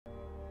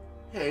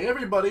Hey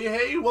everybody,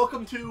 hey,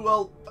 welcome to,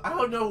 well, I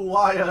don't know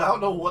why, I don't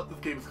know what this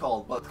game is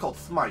called, but it's called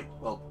Smite.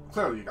 Well,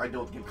 clearly I know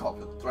what the game's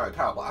called, it's right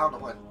title, but I don't know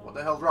what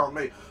the hell's wrong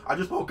with me. I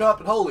just woke up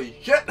and holy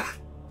shit!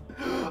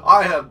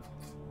 I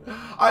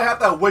have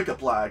that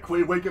wake-up lag. When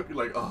you wake up, you're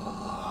like,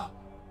 oh,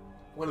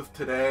 what is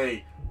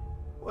today?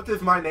 What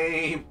is my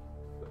name?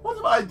 What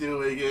am I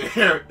doing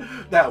here?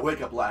 That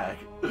wake-up lag.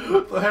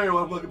 So hey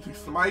everyone, welcome to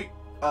Smite.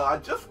 I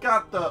just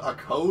got a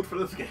code for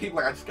this game,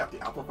 like I just got the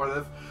alpha for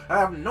this. I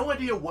have no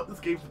idea what this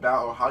game's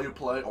about or how you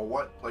play or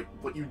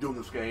what you do in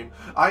this game.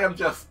 I am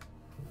just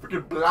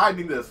freaking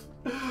blinding this.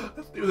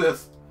 Let's do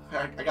this.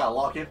 I gotta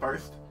log in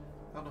first.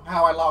 I don't know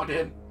how I logged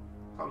in.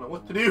 I don't know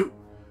what to do.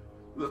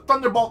 The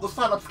thunderbolt, the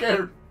sun, I'm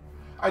scared.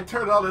 I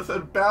turned on and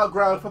said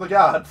battleground for the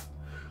gods.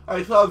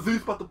 I saw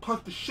Zeus about to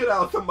punch the shit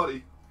out of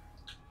somebody.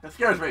 That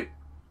scares me.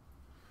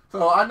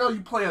 So I know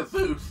you play as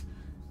Zeus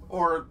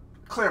or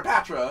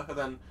Cleopatra and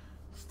then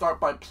start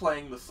by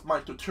playing the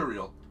Smite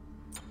tutorial.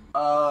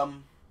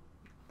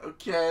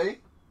 Okay.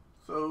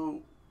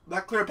 So,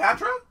 that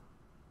Cleopatra?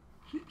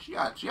 She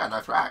got a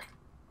nice rack.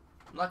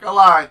 I'm not gonna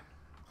lie.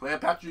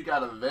 Cleopatra, you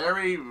got a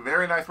very,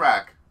 very nice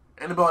rack.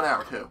 And a bow and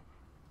arrow, too.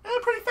 And a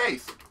pretty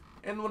face.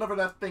 And whatever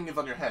that thing is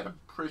on your head. I'm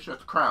pretty sure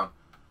it's a crown.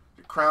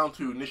 The crown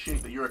to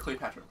initiate that you're a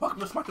Cleopatra. Welcome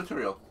to Smite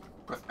tutorial.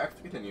 Press X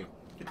to continue.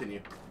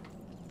 Continue.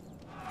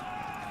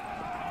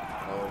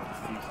 Oh,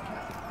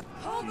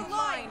 hold the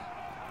line!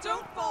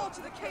 Don't fall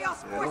to the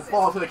chaos forces! Don't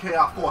fall to the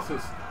chaos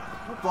forces.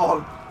 Don't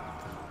fall.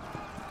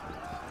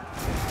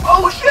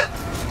 Oh shit!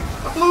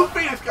 The blue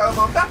phoenix got him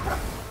on backpack.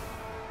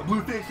 The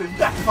blue phoenix is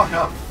back the fuck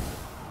up.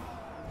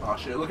 Oh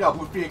shit, look out,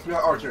 blue phoenix, we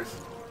got archers.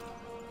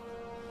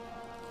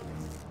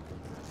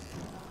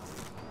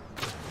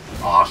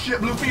 Oh shit,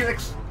 blue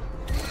phoenix!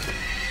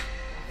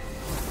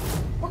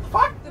 What the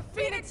fuck? The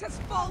phoenix has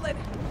fallen!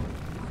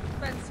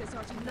 Our defenses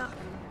aren't enough.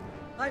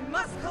 I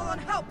must call on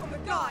help from the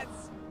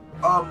gods!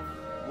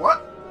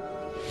 What?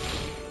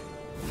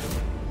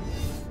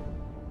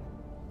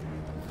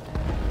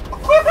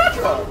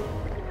 Cleopatra!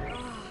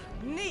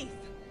 Neith,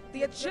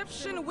 the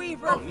Egyptian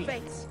weaver Oh, of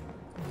fate.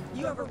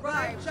 You have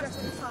arrived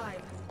just in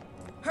time.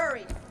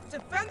 Hurry,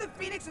 defend the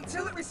phoenix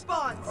until it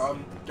responds.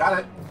 Got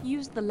it.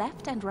 Use the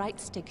left and right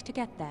stick to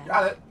get there.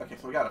 Got it. Okay,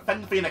 so we gotta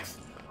defend the phoenix.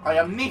 I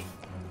am Neith,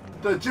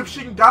 the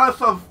Egyptian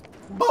goddess of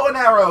bow and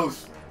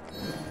arrows.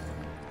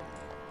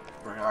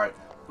 Alright,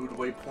 who the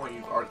waypoint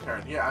use R to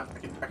turn. Yeah,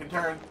 I can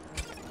turn.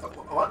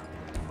 What?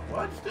 What did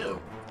I just do?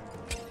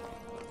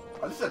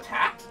 I just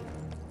attacked?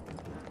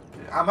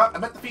 I'm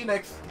at the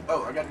phoenix.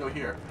 Oh, I gotta go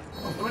here.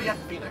 Oh, already got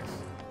the phoenix.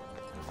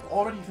 It's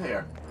already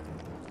there.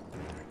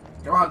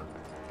 Come on.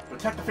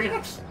 Protect the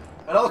phoenix.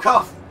 At all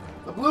costs.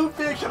 The blue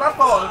phoenix should not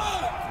fall.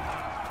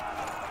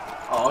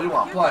 Oh, you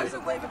want to Here play. comes a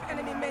wave of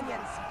enemy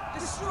minions.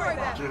 Destroy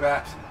them. Do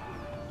that.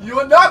 You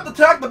will not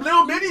attack the blue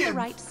Use minions! the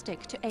right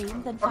stick to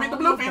aim, then I mean fire the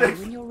blue your bow phoenix.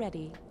 when you're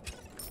ready.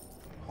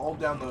 Hold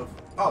down the...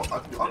 Oh, I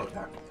can do auto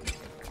attack.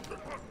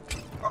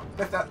 Oh,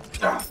 that's that.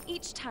 Ugh.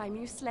 Each time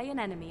you slay an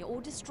enemy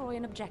or destroy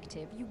an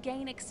objective, you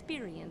gain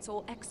experience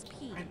or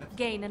XP.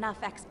 Gain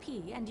enough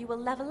XP and you will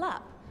level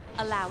up,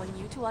 allowing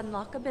you to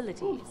unlock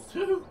abilities.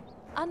 Two.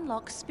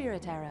 Unlock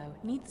Spirit Arrow,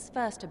 Neith's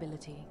first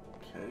ability.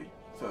 Okay,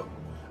 so...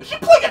 Is she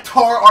playing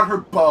guitar on her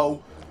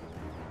bow?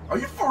 Are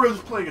you for real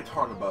just playing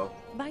guitar on a bow?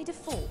 By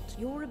default,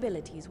 your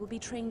abilities will be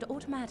trained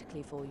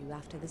automatically for you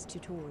after this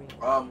tutorial.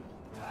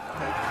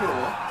 Okay,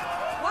 cool.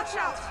 Watch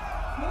out!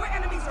 More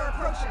enemies are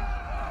approaching.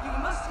 You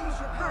must use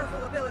your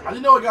powerful ability. I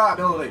didn't know I got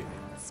ability.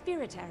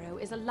 Spirit Arrow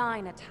is a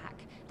line attack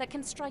that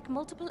can strike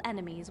multiple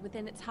enemies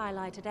within its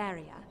highlighted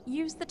area.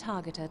 Use the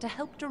targeter to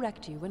help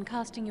direct you when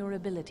casting your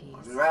abilities.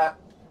 I'll do that.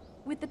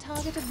 With the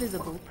targeter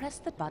visible, press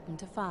the button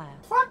to fire.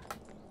 Fuck.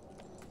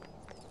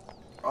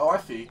 Oh, I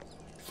see.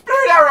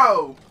 Spirit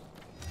arrow!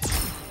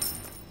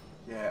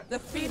 Yeah. The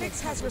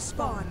phoenix has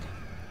respawned.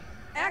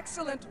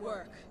 Excellent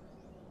work.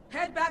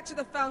 Head back to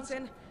the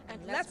fountain and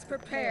let's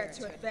prepare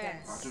to I'll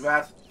advance. do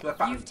that. To the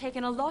fountain. You've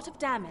taken a lot of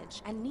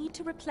damage and need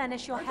to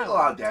replenish your I did a health.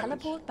 lot of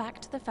damage. Teleport back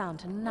to the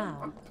fountain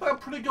now. I'm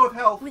pretty good with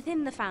health.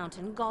 Within the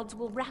fountain, gods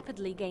will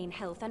rapidly gain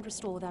health and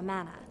restore their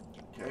mana.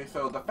 Okay,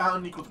 so the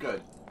fountain equals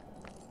good.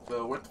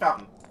 So where's the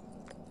fountain?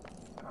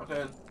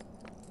 Fountain.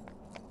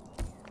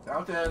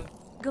 Fountain.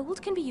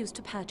 Gold can be used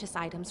to purchase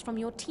items from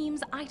your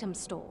team's item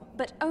store,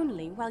 but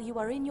only while you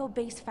are in your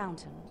base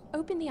fountain.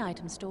 Open the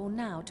item store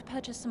now to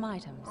purchase some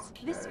items.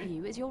 This Okay.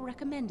 view is your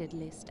recommended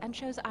list and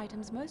shows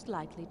items most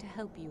likely to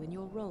help you in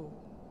your role.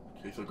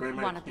 Okay, so great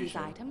One of these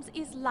meditation. items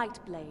is Light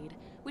Blade,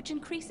 which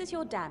increases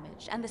your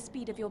damage and the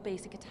speed of your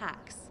basic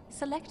attacks.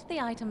 Select the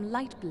item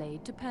Light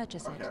Blade to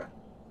purchase Okay. it.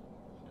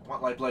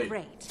 Want light blade.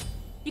 Great.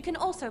 You can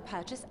also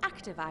purchase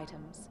active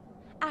items.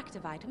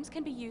 Active items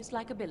can be used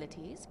like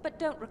abilities, but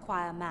don't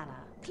require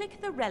mana. Click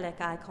the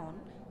relic icon,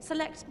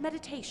 select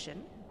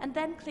Meditation, and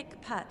then click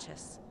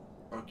Purchase.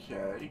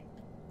 Okay.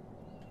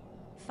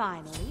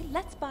 Finally,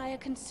 let's buy a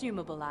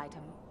consumable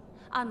item.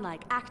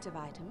 Unlike active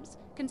items,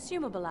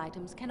 consumable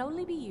items can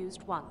only be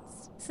used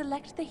once.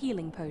 Select the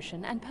healing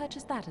potion and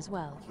purchase that as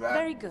well.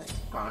 Very good.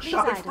 These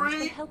items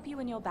will help you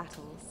in your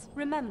battles.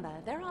 Remember,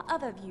 there are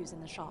other views in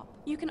the shop.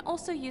 You can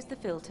also use the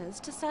filters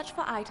to search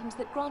for items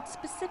that grant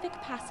specific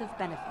passive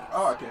benefits.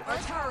 Oh, okay. Our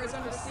tower is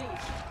under siege.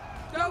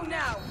 Go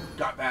now!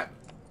 Got that.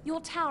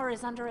 Your tower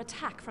is under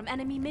attack from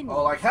enemy minions.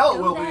 Oh, like hell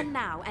it will Go there be.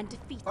 now and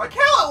defeat them. Like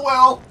hell it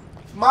will!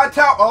 My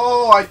tower.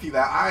 Oh, I see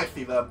that. I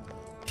see them.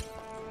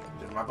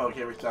 My bow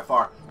can't reach that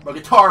far. My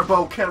guitar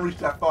bow can't reach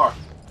that far.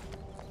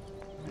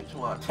 You just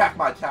want to attack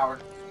my tower.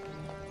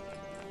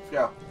 Let's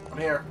go. I'm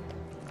here.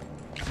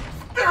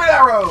 Spirit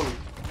arrow!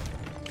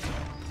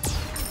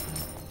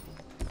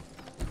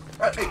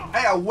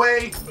 Hey,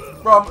 away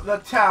from the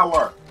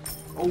tower!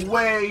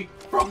 Away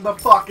from the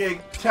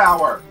fucking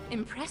tower!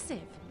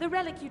 Impressive. The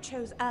relic you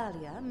chose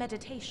earlier,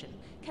 meditation,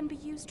 can be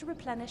used to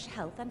replenish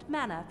health and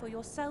mana for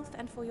yourself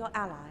and for your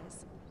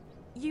allies.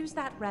 Use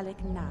that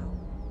relic now.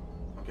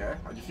 Okay,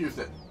 I just used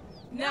it.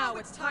 Now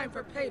it's time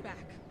for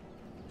payback.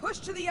 Push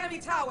to the enemy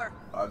tower.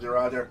 Roger,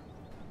 roger.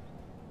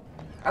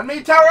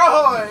 Enemy tower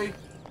ahoy!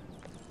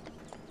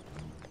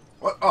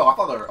 What? Oh, I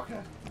thought they were... Okay.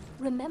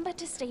 Remember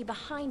to stay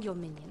behind your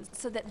minions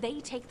so that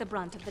they take the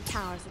brunt of the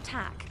tower's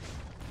attack.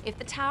 If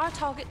the tower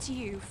targets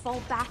you,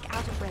 fall back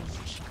out of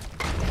range.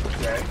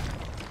 Okay.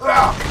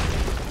 Ah!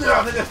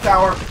 This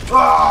tower!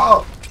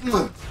 Oh!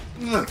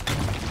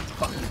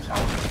 Fuck you,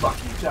 tower. Fuck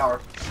you, tower.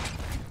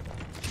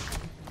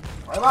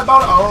 Why am I about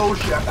to... Oh,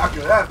 shit. That's not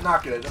good. That's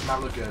not good. Does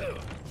not look good.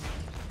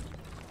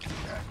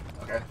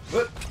 Okay. Okay.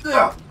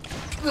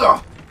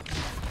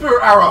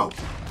 Spirit arrow!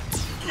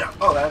 Yeah.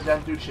 Oh, that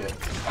didn't do shit.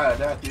 That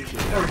didn't do shit.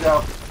 There we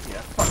go.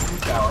 Yeah, fuck you,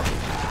 tower.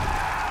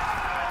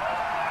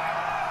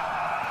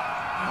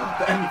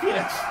 The enemy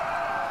phoenix.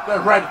 The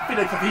red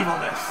phoenix of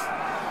evilness.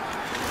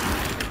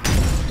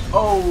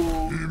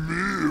 Oh.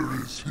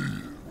 Ymir is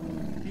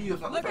here. He is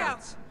not Look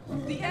out!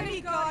 The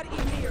enemy god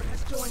Ymir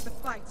has joined the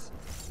fight.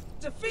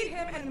 Defeat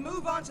him and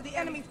move on to the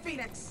enemy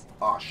phoenix.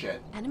 Oh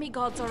shit. Enemy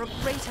gods are a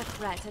greater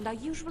threat and are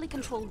usually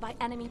controlled by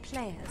enemy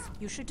players.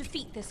 You should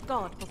defeat this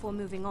god before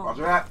moving on.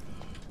 Roger that.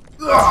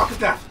 Ugh, get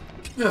that.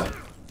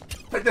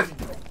 Take this,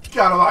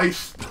 god of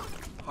ice.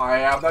 I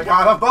am the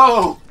god of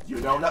bow.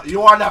 You know,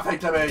 you are nothing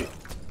to me.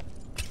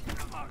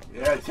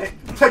 Yeah,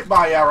 take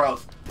my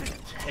arrows.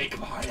 Take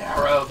my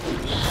arrows.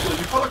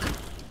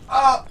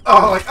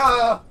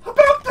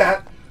 About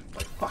that.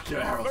 Like, fuck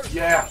your arrows.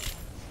 Yeah.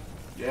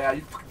 Yeah,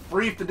 you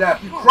freeze to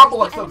death. You crumble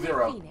like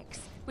Sub-Zero. Phoenix,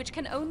 which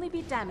can only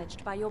be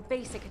damaged by your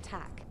basic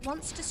attack.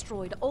 Once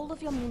destroyed, all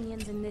of your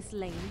minions in this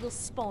lane will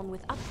spawn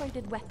with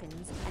upgraded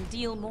weapons and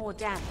deal more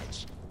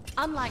damage.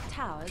 Unlike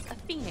towers, a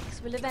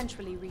phoenix will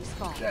eventually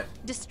respawn. Shit.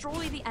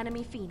 Destroy the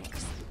enemy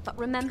phoenix, but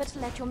remember to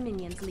let your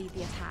minions lead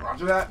the attack.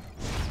 Roger that.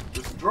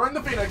 Destroying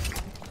the phoenix.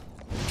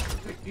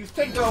 He's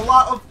taking a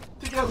lot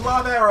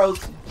of arrows.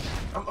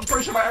 I'm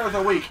pretty sure my arrows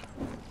are weak.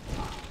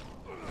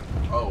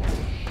 Oh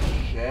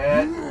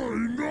shit.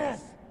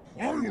 Enough!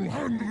 I will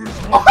handle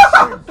this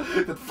myself.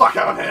 Get the fuck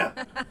out of here.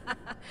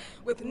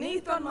 With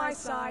Neith on my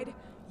side,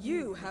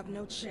 you have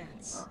no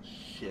chance. Oh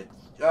shit.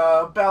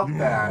 About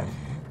that.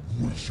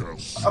 We shall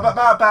see.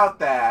 About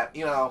that,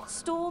 you know.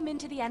 Storm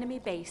into the enemy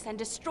base and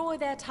destroy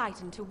their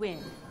titan to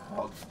win.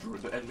 I'll destroy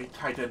the enemy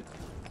titan.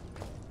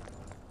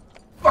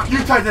 Fuck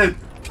you, titan!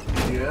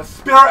 Yeah,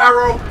 spirit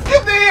arrow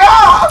in the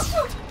ass!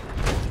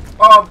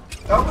 I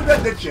don't think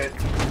that did shit.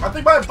 I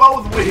think my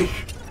bow is weak.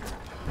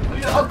 I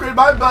need to upgrade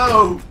my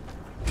bow.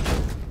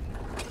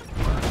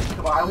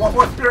 Come on, I want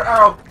more spirit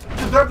arrow. You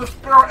deserve the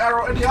spirit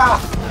arrow in the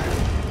ass.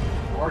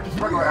 Or just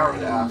regular arrow in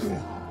the ass.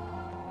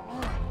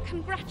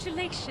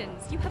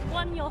 Congratulations, you have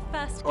won your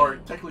first game. Or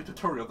technically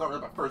tutorial. Not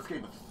really my first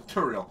game, it's a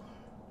tutorial.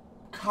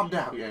 Calm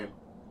down, game.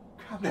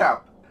 Calm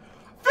down.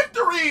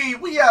 Victory!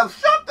 We have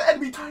shot the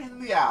enemy titan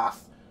in the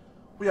ass.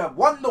 We have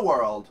won the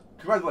world.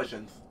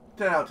 Congratulations.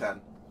 10 out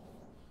of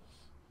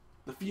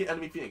 10. The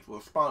enemy phoenix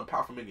will spawn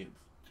powerful minions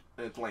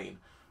in its lane.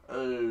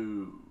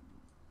 Oh.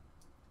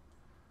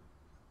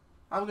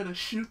 I'm gonna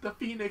shoot the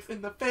phoenix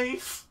in the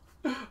face.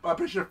 But I'm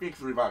pretty sure phoenix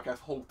is revived. That's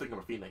the whole thing of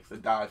a phoenix.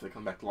 It dies, it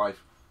comes back to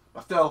life.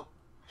 But still,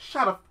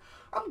 I'm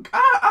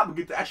gonna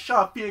get that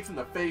shot a phoenix in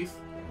the face.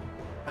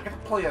 I get to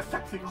play a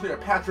sexy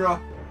Cleopatra.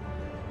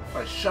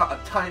 I shot a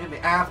titan in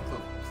the ass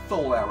with a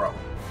soul arrow.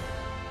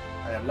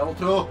 I am level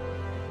 2.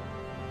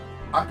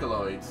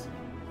 Alkaloids.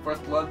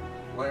 First blood,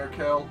 player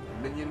kill,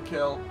 minion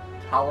kill,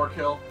 tower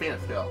kill,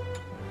 phoenix kill.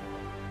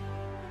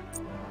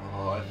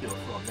 Oh, I feel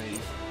so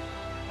amazed.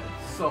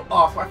 I'm so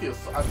awesome.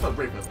 I'm so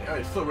ready for this game.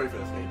 I'm so ready for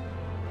this game.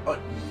 Oh,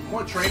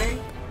 more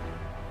training?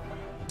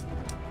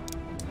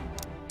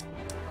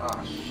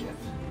 Ah, shit.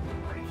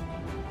 Great.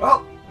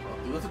 Well,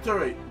 I'll do this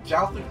tutorial.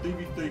 Jousting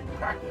 3v3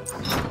 practice.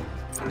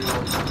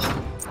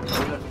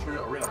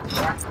 Arena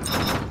practice.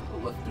 Oh,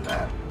 let's do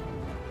that.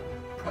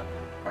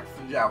 Practice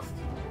and joust.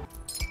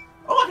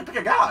 Oh, I can pick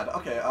a god.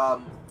 Okay,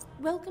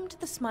 Welcome to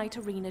the Smite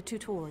Arena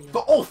tutorial.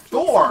 Oh,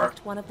 Thor!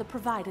 Select one of the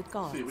provided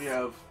gods. See, we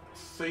have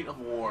Saint of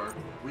War,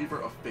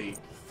 Weaver of Fate,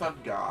 Sun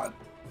God,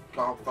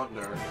 God of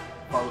Thunder,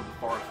 Father of the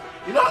Forest.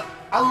 You know what?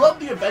 I love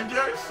the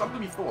Avengers, so I'm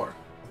gonna be Thor.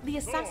 The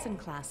Assassin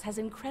class has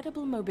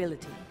incredible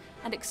mobility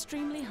and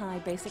extremely high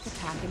basic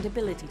attack and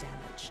ability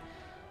damage.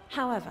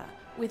 However,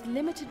 with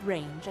limited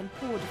range and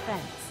poor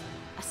defense,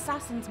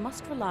 Assassins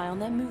must rely on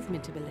their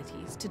movement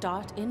abilities to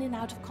dart in and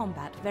out of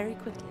combat very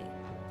quickly.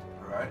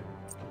 Alright.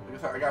 I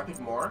guess I gotta pick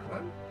more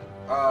then?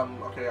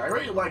 Okay, I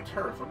already liked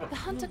her, so I'm gonna... The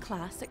Hunter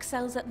class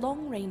excels at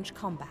long-range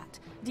combat,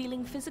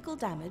 dealing physical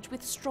damage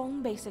with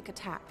strong basic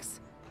attacks.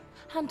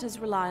 Hunters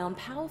rely on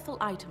powerful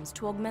items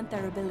to augment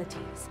their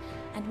abilities,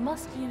 and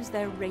must use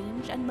their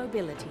range and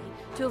mobility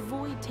to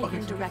avoid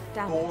taking direct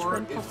damage Thor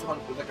when is possible.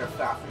 like an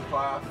assassin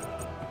class.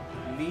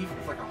 Neef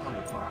is like a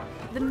hunter class.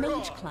 The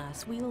Mage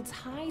class wields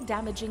high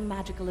damaging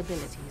magical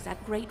abilities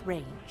at great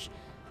range.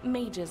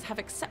 Mages have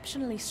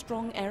exceptionally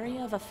strong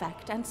area of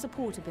effect and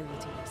support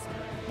abilities,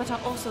 but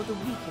are also the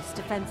weakest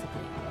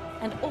defensively,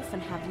 and often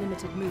have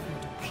limited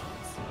movement options.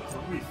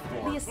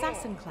 The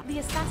Assassin class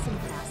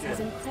has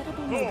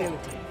incredible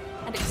mobility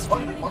and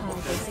extremely high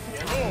basic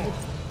attack and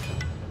ability.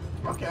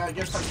 Okay, I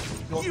guess I'm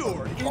going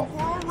You're in for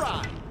a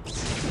ride.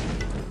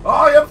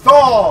 I am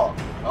Thor!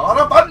 On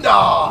a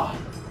thunder!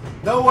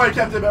 No way,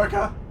 Captain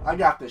America. I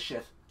got this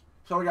shit.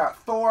 So we got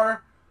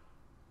Thor,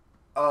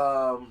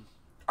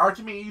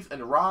 Artemis,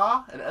 and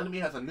Ra. An enemy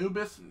has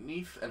Anubis,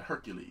 Neith, and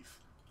Hercules.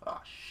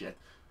 Ah, shit.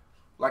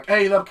 Like,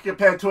 hey, look,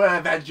 compared to an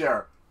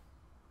Avenger.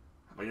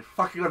 I'm a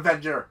fucking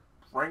Avenger.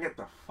 Bring it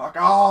the fuck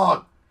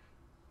on!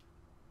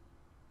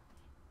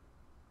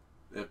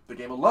 If the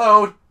game will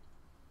load.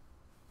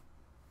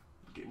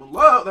 The game will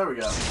load. There we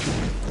go.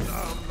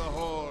 Down the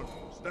horns.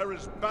 There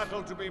is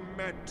battle to be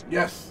met.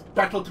 Yes,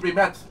 battle to be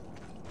met.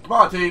 Come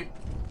on, team.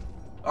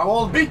 I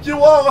will beat you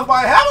all with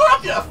my hammer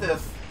of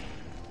justice.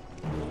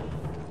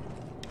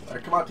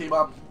 Alright, come on, team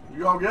up.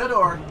 You all good,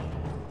 or?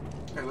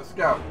 Okay, let's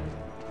go.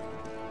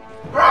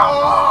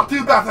 Ah,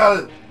 to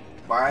battle!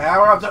 My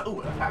hammer of justice.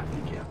 Ooh, attack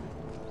speed cam.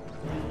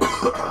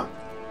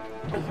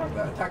 Let's have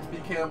that attack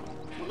speed cam.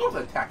 What's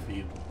the attack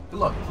speed?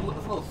 Look, it's a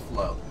little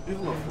slow. It's a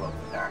little slow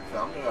to attack, so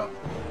I'm gonna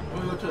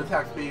go to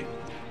attack speed.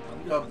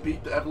 I'm gonna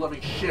beat the ever-loving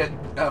shit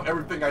out of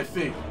everything I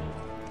see.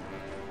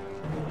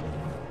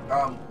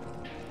 Okay.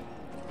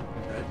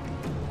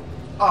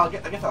 Oh, I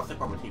guess I'll stick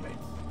by my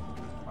teammates.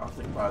 I'll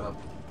stick by them.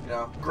 You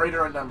know,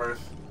 greater in numbers.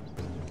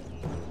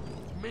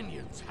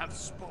 Minions have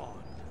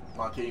spawned.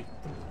 Come on, team.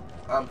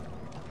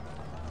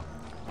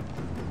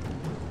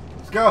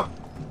 Let's go.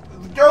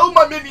 Let's go,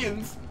 my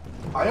minions.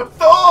 I am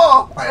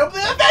Thor. I am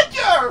the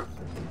Avenger.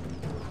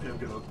 I'm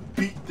gonna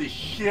beat the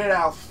shit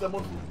out of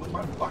someone with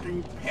my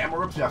fucking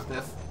hammer of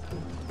justice.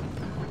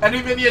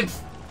 Any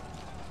minions?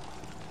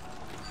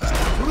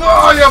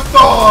 I am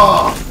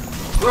Thor!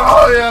 I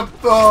am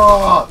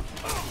Thor!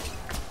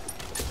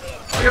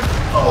 I am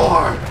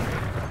Thor!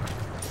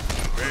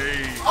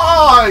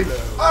 I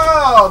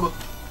am!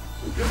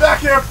 Get back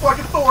here,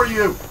 fucking Thor,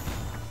 you!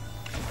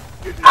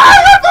 I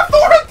have the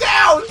Thor is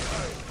down!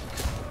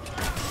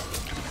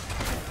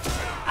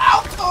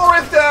 Ow, Thor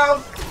is down!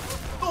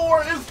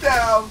 Thor is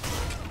down!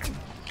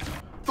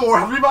 Thor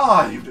has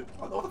revived! I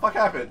don't know what the fuck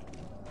happened.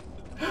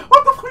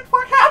 What the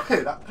fuck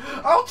happened?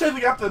 I was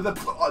chasing after the...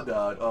 Oh,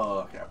 no. Oh,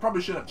 okay. I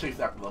probably shouldn't have chased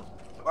after them.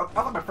 I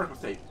thought my first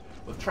mistake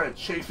was trying to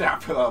chase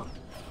after them.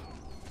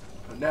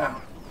 But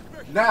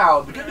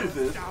now, the good news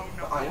is,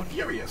 I am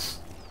furious.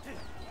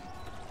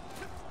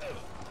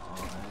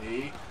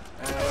 I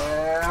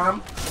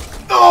am...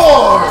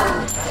 Thor!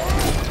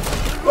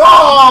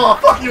 Oh,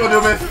 fuck you,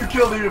 Anubis. You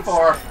killed me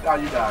before. Now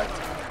you die.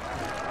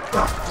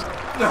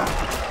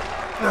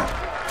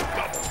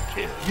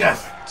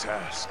 Yes!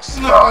 Tasks.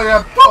 No, I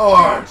am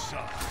Thor!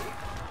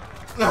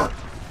 No.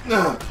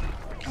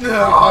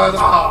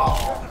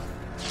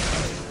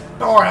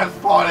 Thor has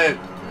fought it!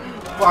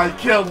 I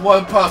killed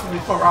one person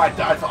before I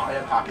died, so I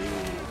am happy.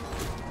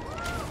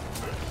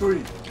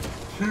 3,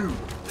 2,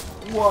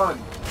 1.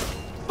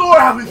 Thor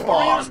has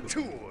respawned!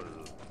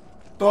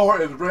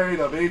 Thor is ready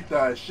to beat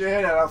the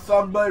shit out of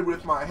somebody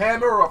with my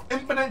hammer of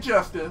infinite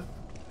justice.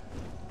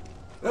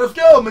 Let's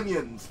go,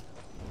 minions!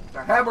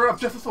 The hammer of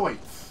justice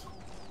awaits.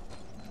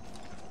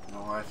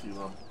 No, I see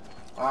them.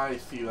 I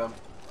see them.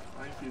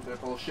 I see their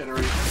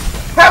bullshittery.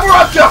 Hammer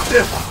of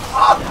justice!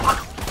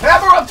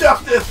 Hammer of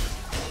justice!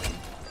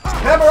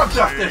 Hammer of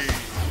justice!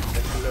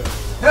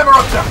 Hammer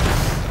of justice!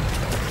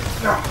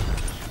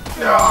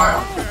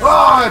 I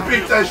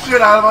beat the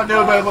shit out of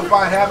Anubis with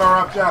my hammer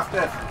of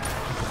justice!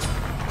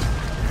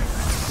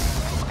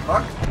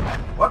 Fuck?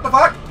 What the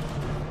fuck?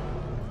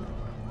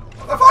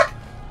 What the fuck?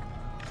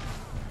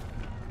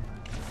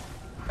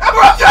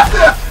 Hammer of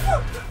justice!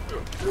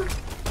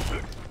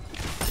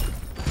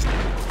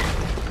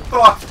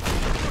 Thought!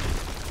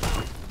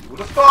 You would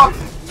have thought!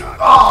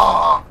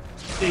 Ah!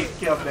 He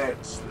killed me.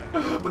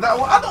 But that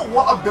one, I don't know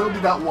what ability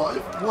that was.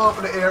 It flew up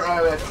in the air and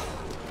I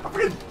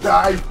freaking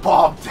dive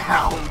bomb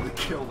down to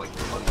kill like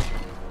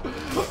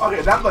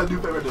okay, that's my new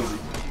favorite ability.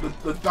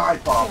 The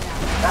dive bomb.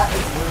 That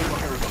is really my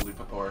favorite ability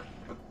for Thor.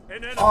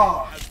 An enemy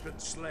has been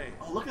slain.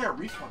 Oh, look at that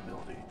respawn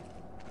ability.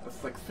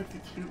 That's like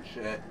 52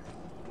 shit.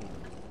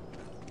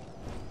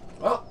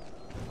 Well,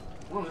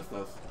 what is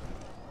this?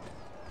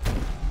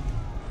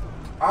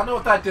 I don't know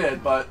what that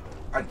did, but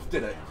I just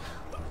did it.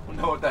 I don't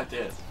know what that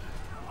did.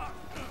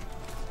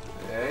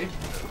 Okay.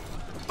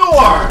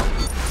 Thor!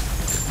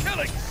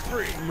 Killing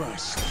spree!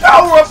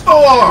 Power of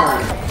Thor!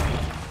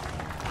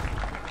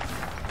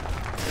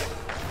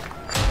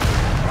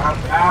 Ow,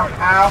 ow,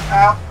 ow,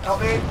 ow.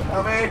 Help me,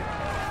 help me.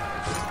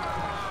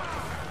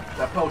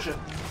 That potion.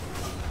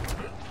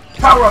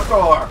 Power of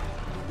Thor!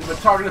 You've been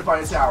targeted by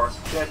a tower.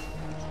 Shit.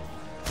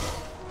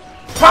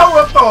 Power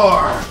of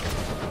Thor!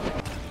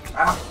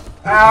 Ow.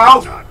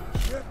 Ow!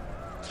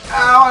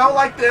 Ow, I don't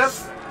like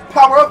this.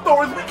 Power of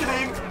Thor is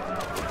weakening.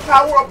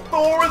 Power of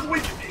Thor is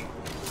weakening.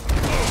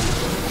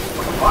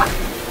 What the fuck?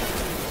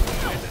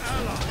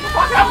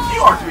 What happened to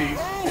you,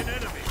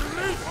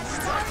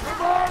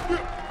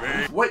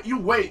 RTs? Wait, you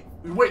wait.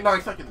 You wait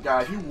 9 seconds,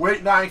 guys. You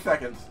wait 9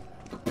 seconds.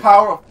 The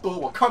power of Thor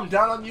will come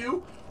down on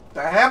you.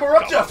 The hammer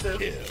of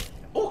justice.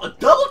 Oh, a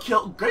double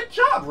kill. Great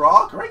job,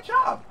 Raw. Great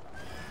job.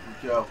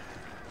 Go.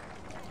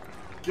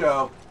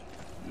 Go.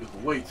 You just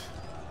wait.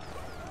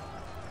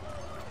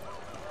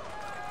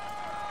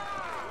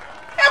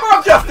 Hammer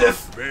of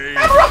justice!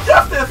 Hammer of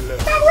justice!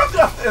 Hammer of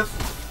justice!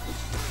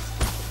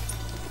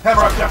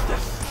 Hammer of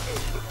justice!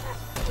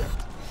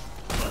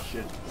 Oh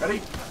shit.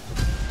 Ready?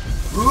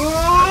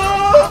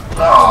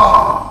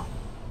 Oh!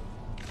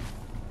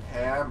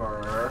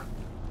 Hammer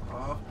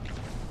of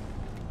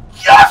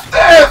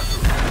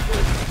justice!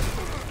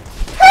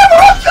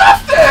 Hammer of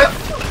justice!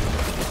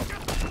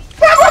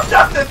 Hammer of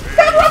justice!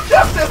 Hammer of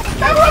justice!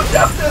 Hammer of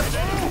justice!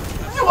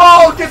 You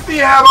all get the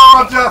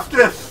hammer of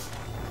justice!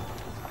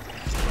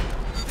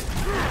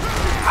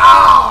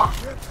 Ah!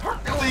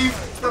 Hercules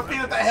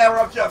defeated the hammer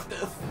of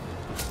justice!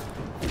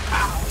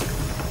 Ow.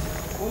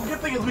 Well, the good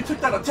thing is we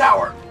took down a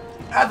tower.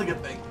 That's a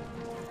good thing.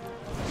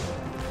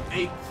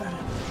 8, 7,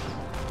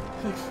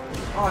 6,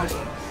 5,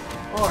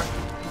 4,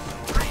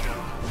 3, 2,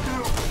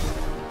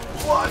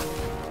 1.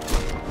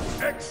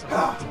 Excellent.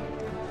 Ah.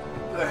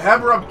 The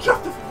hammer of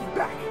justice is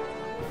back.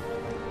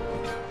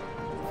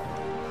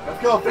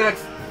 Let's go,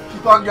 Phoenix.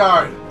 Keep on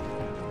guard.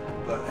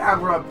 The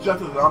hammer of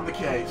justice is on the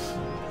case.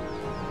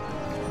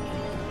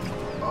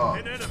 Oh.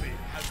 An enemy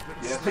has been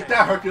Yeah, slain. take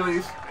that,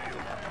 Hercules.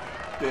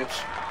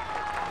 Bitch.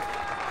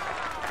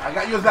 I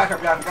got you as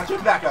backup, guys. I got you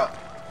as backup.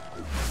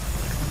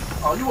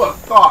 Oh, you would have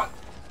thought.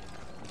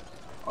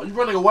 Are you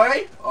running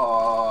away?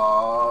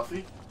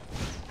 See?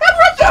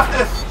 Hammer of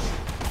justice!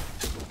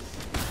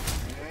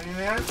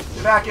 And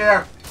get back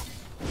here.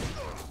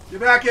 Get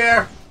back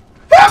here.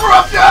 Hammer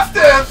of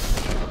justice!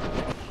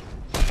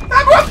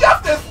 Hammer of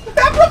justice!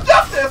 Hammer of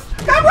justice!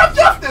 Hammer of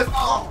justice!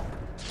 Oh!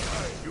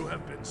 You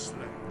have been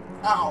slain.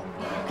 Ow.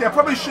 Okay, I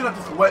probably should have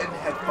just went in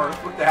head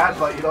first with that,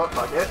 but you don't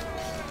fuck it.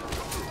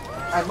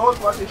 I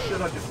most likely should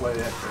have just went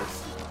in head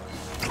first.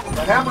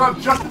 The hammer of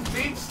justice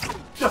means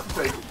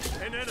justice.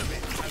 An enemy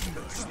has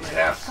been slain.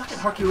 Yeah, fucking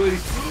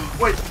Hercules.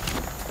 Wait.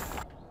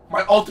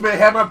 My ultimate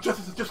hammer of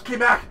justice just came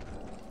back.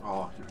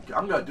 Oh,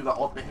 I'm gonna do the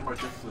ultimate hammer of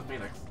justice with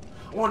Phoenix.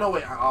 Oh no,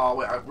 wait. Oh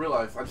wait, I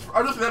realized. I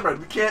just remembered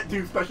we can't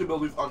do special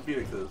abilities on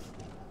Phoenixes. So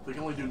we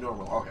can only do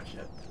normal. Okay,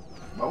 shit.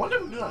 I wonder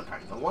if we do that on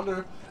Titan. I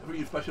wonder if we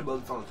use special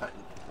abilities on the Titan.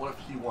 What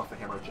if he wants the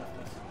hammer of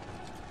justice?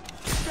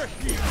 The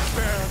heat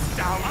bears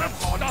down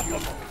upon you.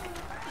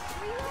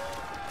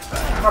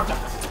 Hammer of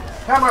justice.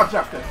 Hammer of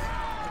justice.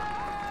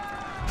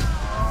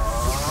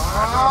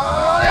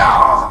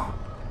 Yeah.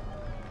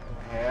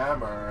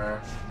 Hammer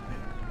of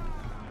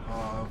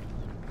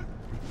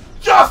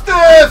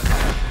justice.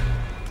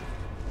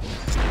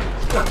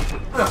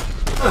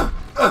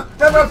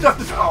 Hammer of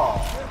justice.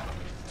 Oh.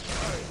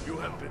 You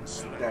have been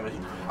slain. Damn it.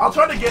 I'm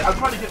trying to get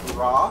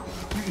Raw.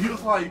 He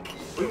was like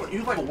a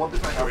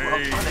 1% health.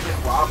 I'm trying to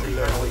get Raw, but he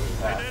ran away from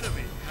An that.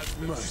 enemy has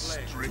been My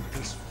slain. strength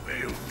has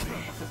failed me.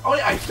 Oh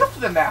yeah, I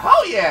shifted in that.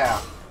 Hell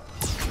yeah!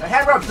 The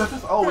hammer of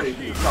justice always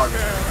is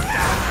target.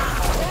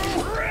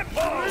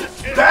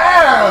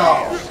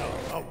 Damn!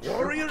 A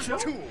warrior's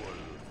tool.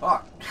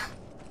 Fuck.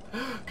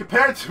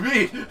 Compared to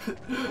me,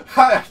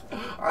 I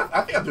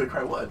think I'm doing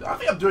quite good. I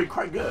think I'm doing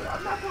quite good.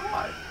 I'm not gonna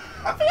lie.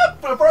 I think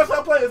for the first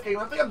time I play this game,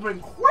 I think I'm doing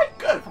quite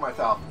good for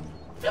myself.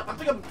 I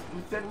think I'm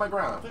standing my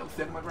ground. I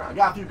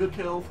got a few good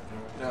kills.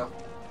 You know,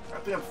 I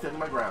think I'm standing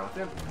my ground.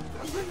 I'm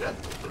doing good.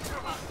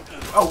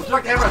 Oh, would you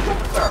like the hammer of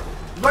justice, sir?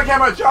 Would you like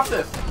hammer of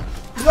justice?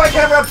 Would you like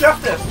hammer of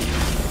justice?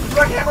 Would you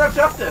like hammer of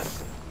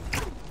justice?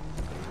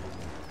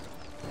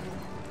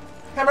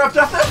 Hammer of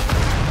justice?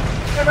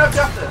 Hammer of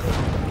justice.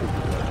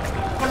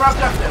 Hammer of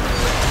justice.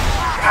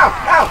 Ow!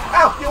 Ow!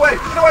 Ow! Get away!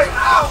 Get away!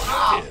 Ow!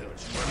 Ow! You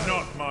are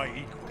not my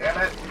equal. Damn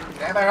it!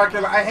 Damn it,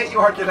 Hercules! I hate you,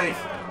 Hercules!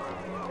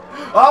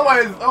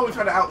 Always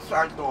trying to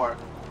outshine Thor.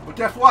 But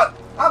guess what?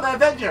 I'm an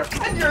Avenger,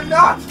 and you're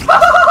not!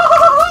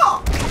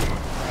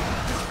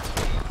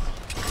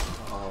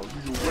 Oh,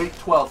 you wait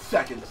 12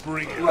 seconds,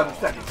 11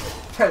 seconds,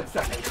 10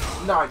 seconds,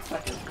 9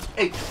 seconds,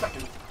 8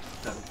 seconds,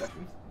 7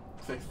 seconds,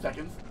 6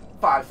 seconds,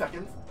 5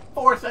 seconds,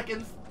 4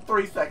 seconds,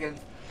 3 seconds,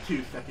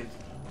 2 seconds,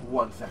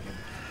 1 second.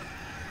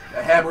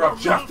 The hammer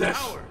of Your middle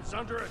justice. tower is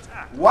under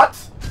attack. What?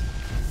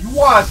 You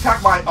want to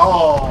attack my...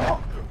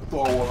 Oh.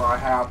 Thor will I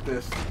have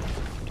this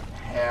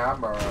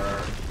hammer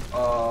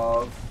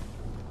of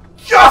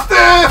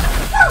justice!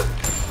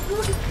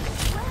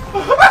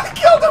 I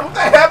killed him with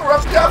the hammer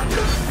of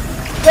justice!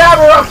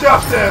 Hammer of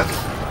justice!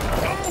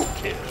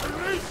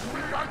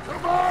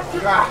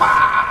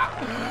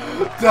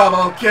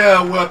 Double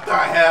kill with the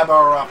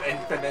hammer of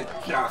infinite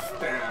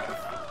justice.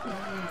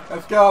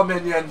 Let's go,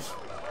 minions.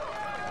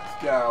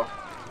 Let's go.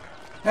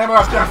 Hammer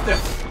of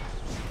justice.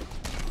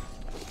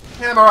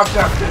 Hammer of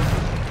justice.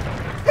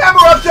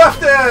 Hammer of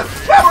justice.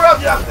 Hammer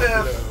of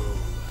justice.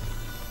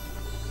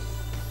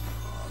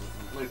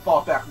 Let me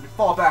fall back. Let me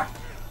fall back.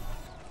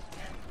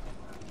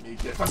 Let me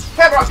get some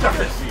hammer of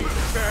justice.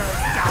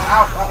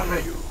 Out of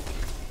me.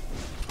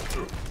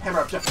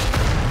 Hammer of justice.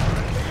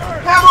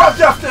 Hammer of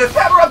justice!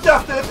 Hammer of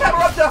justice!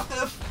 Hammer of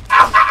justice!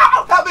 Ow!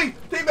 Ow! Help me!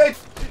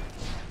 Teammates!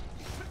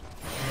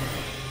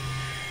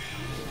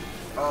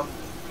 I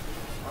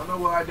don't know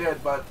what I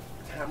did, but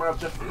hammer of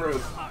justice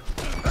proves.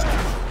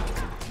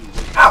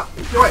 Ow!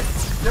 Do it!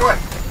 Do it!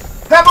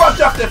 Hammer of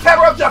justice!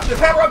 Hammer of justice!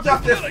 Hammer of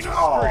justice!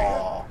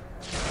 Aww.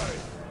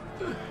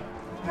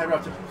 Hammer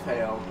of justice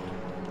failed.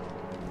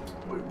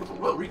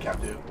 What recap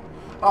do?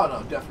 Oh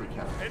no, death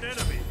recap. An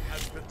enemy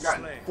has been Got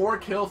slain. 4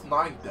 kills,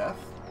 9 deaths.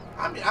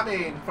 I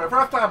mean, for the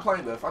first time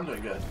playing this, I'm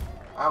doing good.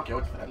 I don't care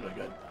what you say, I'm doing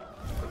good.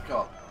 Let's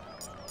go.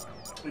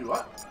 Wait,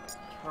 what?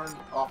 Turn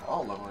off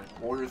all leveling.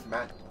 Warriors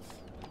Madness.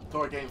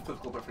 Thor gains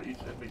physical but for each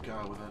enemy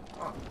guy within.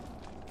 Oh.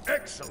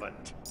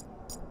 Excellent.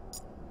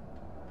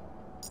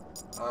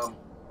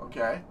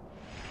 Okay.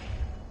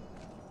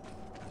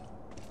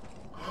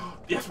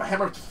 Yes, my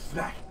hammer of justice is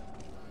back.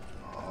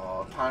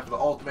 Oh, time for the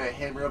ultimate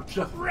hammer of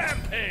justice.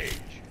 Rampage.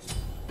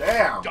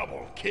 Damn.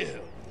 Double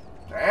kill.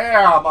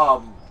 Damn.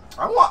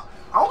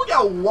 I only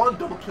got 1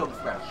 double kill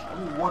this match.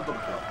 Only 1 double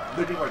kill.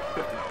 They're doing like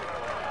 50.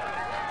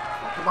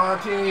 Oh, come on,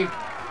 team.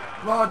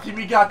 Come on, team.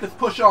 We got this.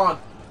 Push on.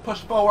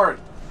 Push forward.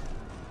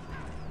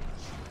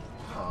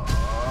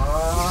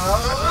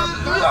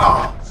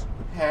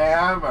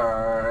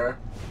 Hammer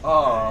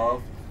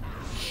of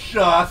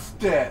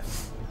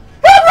justice.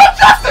 Hammer of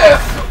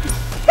justice.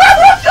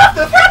 Hammer of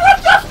justice. Hammer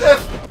of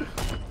justice.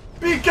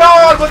 Be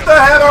gone with the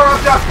hammer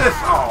of justice.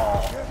 Oh.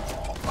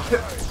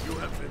 You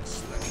have been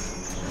slain.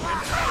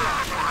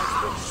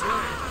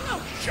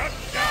 Shut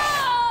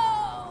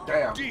down.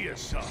 Damn.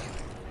 Deicide.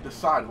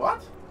 Decide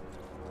what?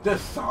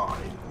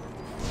 Decide.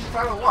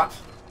 Decide on what?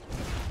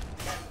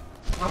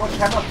 How much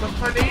hammer of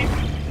justice I need?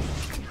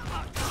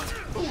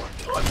 Ooh,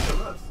 let's do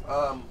this.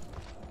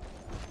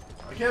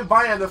 I can't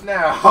buy any of this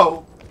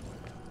now.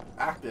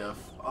 Active.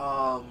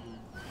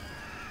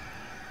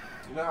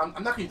 You know, I'm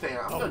not gonna use any.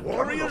 I'm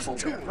gonna go full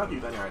gear. I'm not gonna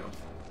use any items.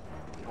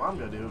 What I'm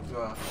gonna do is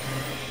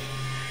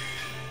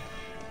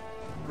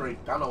great.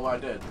 I don't know what I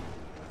did.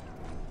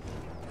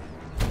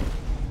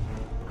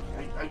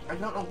 I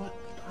don't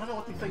know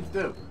what these things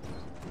do.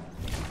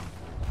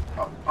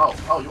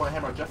 Oh, you want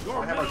hammer of justice?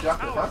 Hammer of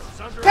justice, huh?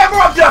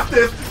 Hammer of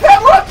justice!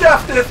 Hammer of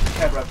justice!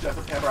 Hammer of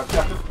justice! Hammer of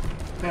justice!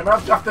 Hammer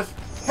of justice!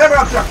 Hammer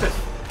of justice!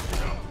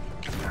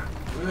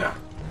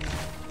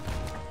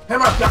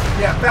 Hammer of justice!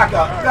 Yeah, back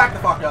up! Back the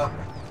fuck up!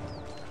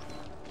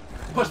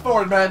 Push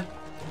forward, man!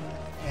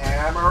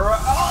 Hammer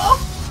of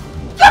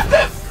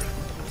justice!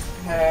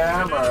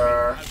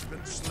 Hammer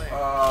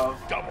of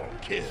Double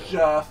kill.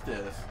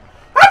 justice!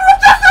 Hammer of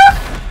justice!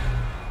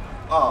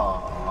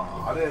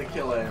 Oh, I didn't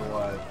kill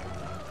anyone.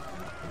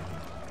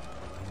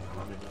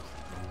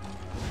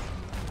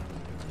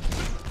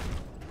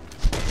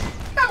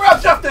 Hammer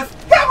of justice!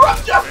 Hammer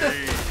of justice!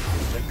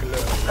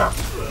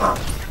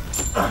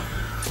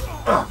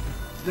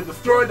 To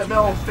destroy the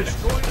middle fish.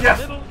 Yes!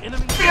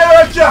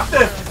 Fear of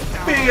justice!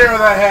 Fear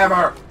the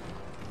hammer!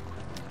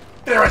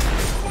 Fear it!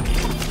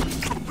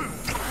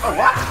 Oh,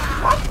 what?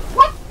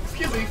 What?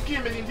 Excuse me,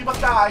 minions, you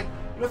must die.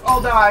 You must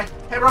all die.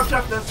 Hammer of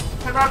justice!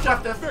 Hammer of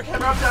justice!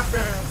 Hammer of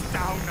justice!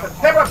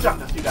 Hammer of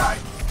justice, you die.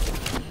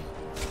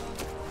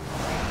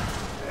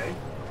 Okay.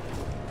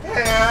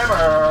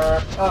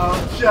 Hammer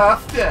of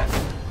justice!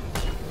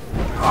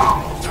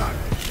 Oh.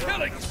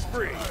 Killing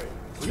spree.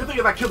 The good thing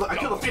is I killed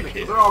the Phoenix,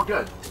 so they're all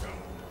good.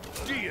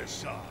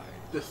 Deicide.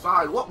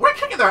 Decide what? We're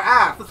kicking their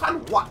ass!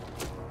 Decide what?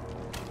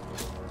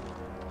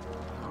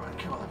 Alright,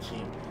 come on,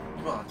 team.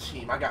 Come on,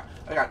 team. I got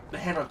the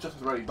hammer of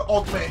justice ready. The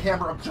ultimate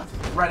hammer of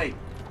justice ready.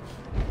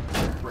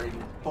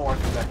 Reinforce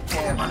the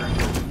hammer.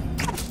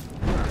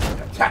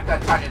 Attack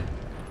that Titan.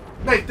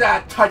 Make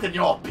that Titan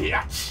your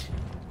bitch.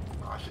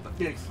 Oh shit, the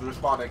Phoenix is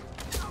responding.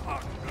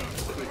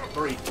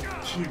 3, 2,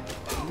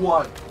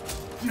 1,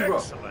 0.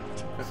 Excellent.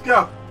 Let's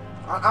go.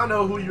 I don't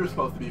know who you're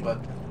supposed to be, but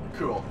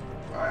cool.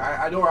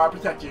 I know where I'll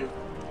protect you.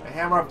 The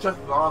hammer of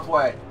justice is on its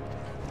way.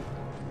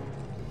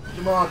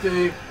 Come on,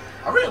 team.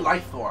 I really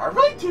like Thor. I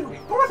really do.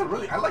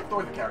 I like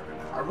Thor as a character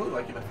now. I really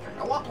like him as a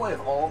character. I want to play as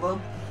all of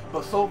them,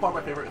 but so far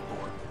my favorite is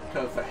Thor.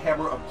 Because the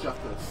hammer of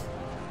justice.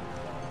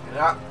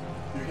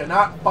 You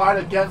cannot fight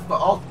against the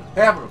ultimate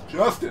hammer of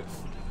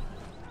justice.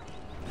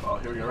 Oh,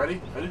 here we go.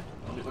 Ready? Ready?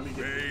 Let me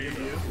get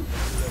you.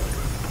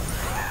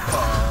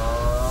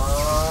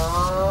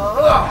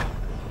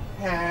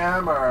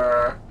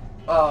 Hammer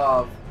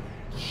of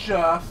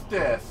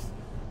Justice.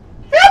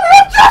 Hammer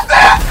of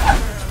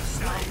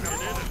Justice!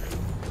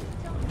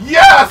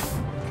 Yes!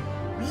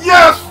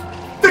 Yes!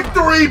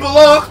 Victory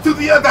belongs to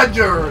the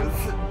Avengers!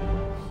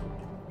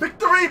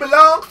 Victory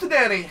belongs to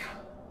Danny.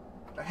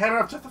 The Hammer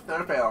of Justice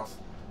never fails.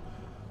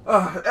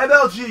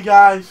 MLG,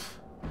 guys.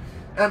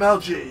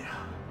 MLG.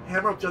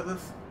 Hammer of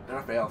Justice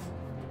never fails.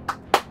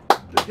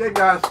 Good game,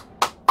 guys.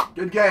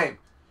 Good game.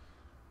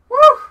 Woo!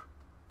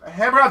 The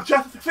Hammer of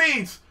Justice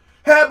succeeds!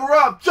 Hammer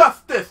of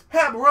Justice!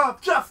 Hammer of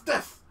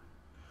Justice!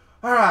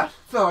 Alright,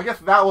 so I guess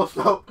that was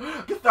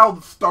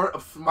the start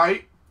of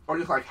Smite, or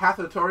just like half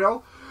the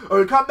tutorial.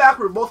 When we come back,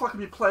 we're most likely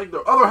to be playing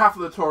the other half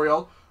of the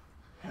tutorial,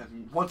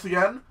 and once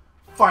again,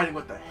 fighting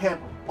with the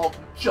Hammer of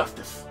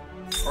Justice.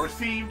 I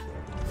received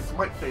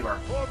Smite Favor.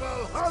 For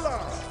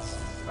Valhalla!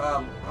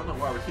 I don't know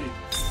what I received.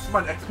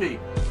 Smite XP.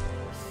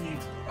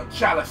 Received a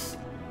chalice.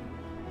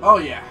 Oh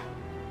yeah.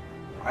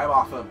 I am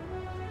awesome.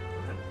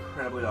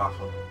 Incredibly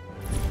awesome.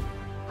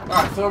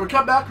 Alright, so when we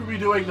come back, we'll be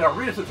doing the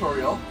arena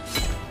tutorial.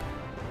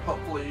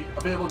 Hopefully,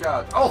 available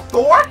gods. Oh,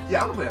 Thor?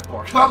 Yeah, I'm gonna play that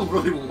Thor, because I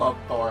really love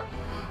Thor.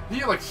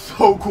 He's like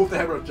so cool with the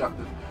Hammer of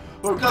Justice.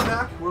 When we come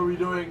back, we'll be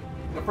doing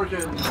the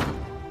freaking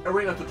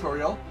arena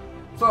tutorial.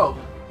 So,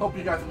 hope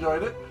you guys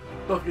enjoyed it.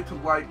 Don't forget to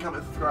like,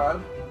 comment,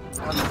 subscribe.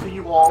 And I'll see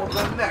you all in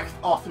the next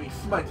awesome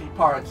Smitey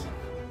parts.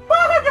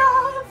 Bye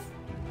guys!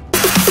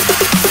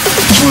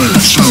 3,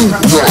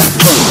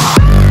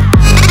 2, 1.